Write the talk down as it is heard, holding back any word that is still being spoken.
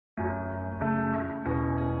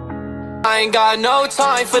I ain't got no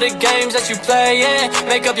time for the games that you playin'.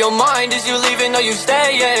 Make up your mind, is you leaving or you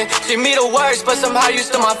stayin'? Treat me the worst, but somehow you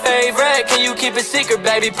still my favorite. Can you keep it secret,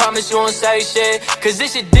 baby? Promise you won't say shit. Cause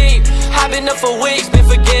this shit deep, I've been up for weeks, been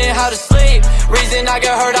forgetting how to sleep. Reason I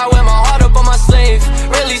get hurt, I wear my heart up on my sleeve.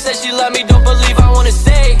 Really said she love me, don't believe I wanna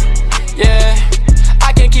see. Yeah,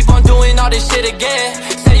 I can't keep on doing all this shit again.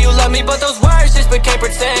 Say you love me, but those words just became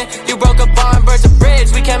pretend. You broke a bond, burnt a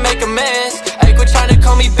bridge, we can't make amends. Hey, quit trying to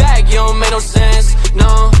call me back, you don't make no sense.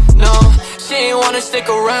 No, no, she ain't wanna stick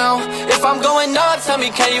around. If I'm going up, tell me,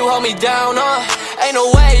 can you hold me down? Ain't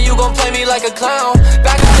no way you gon' play me like a clown.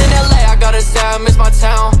 Back out in LA, I gotta say I miss my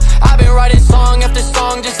town. I've been writing song after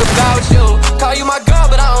song just about you. Call you my girl,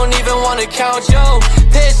 but I don't even wanna count you.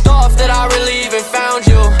 Pissed off that I really even found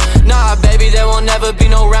you. Nah, baby, there won't never be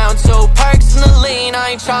no round two. Perks in the lean,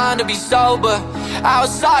 I ain't trying to be sober.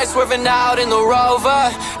 Outside, swerving out in the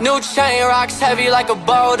Rover. New chain, rocks heavy like a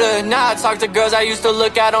boulder. Now I talk to girls I used to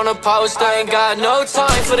look at on a poster. I ain't got no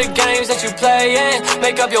time for the games that you playin'.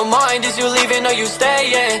 Make up your mind, is you leaving or you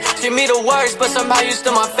stayin'? Treat me the worst, but somehow you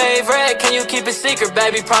still my favorite. Can you keep it secret,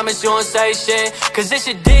 baby? Promise you won't say shit. Cause this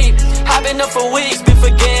shit deep, I've been up for weeks, been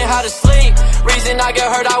forgetting how to sleep. Reason I get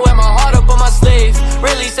hurt, I wear my heart up on my sleeve.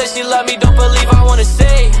 Really said she love me, don't believe I wanna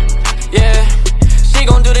see. Yeah, she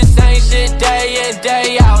gon' do the same shit day in,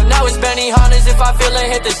 day out. Now it's Benny Hanna's if I feel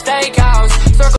it, hit the steakhouse. Circle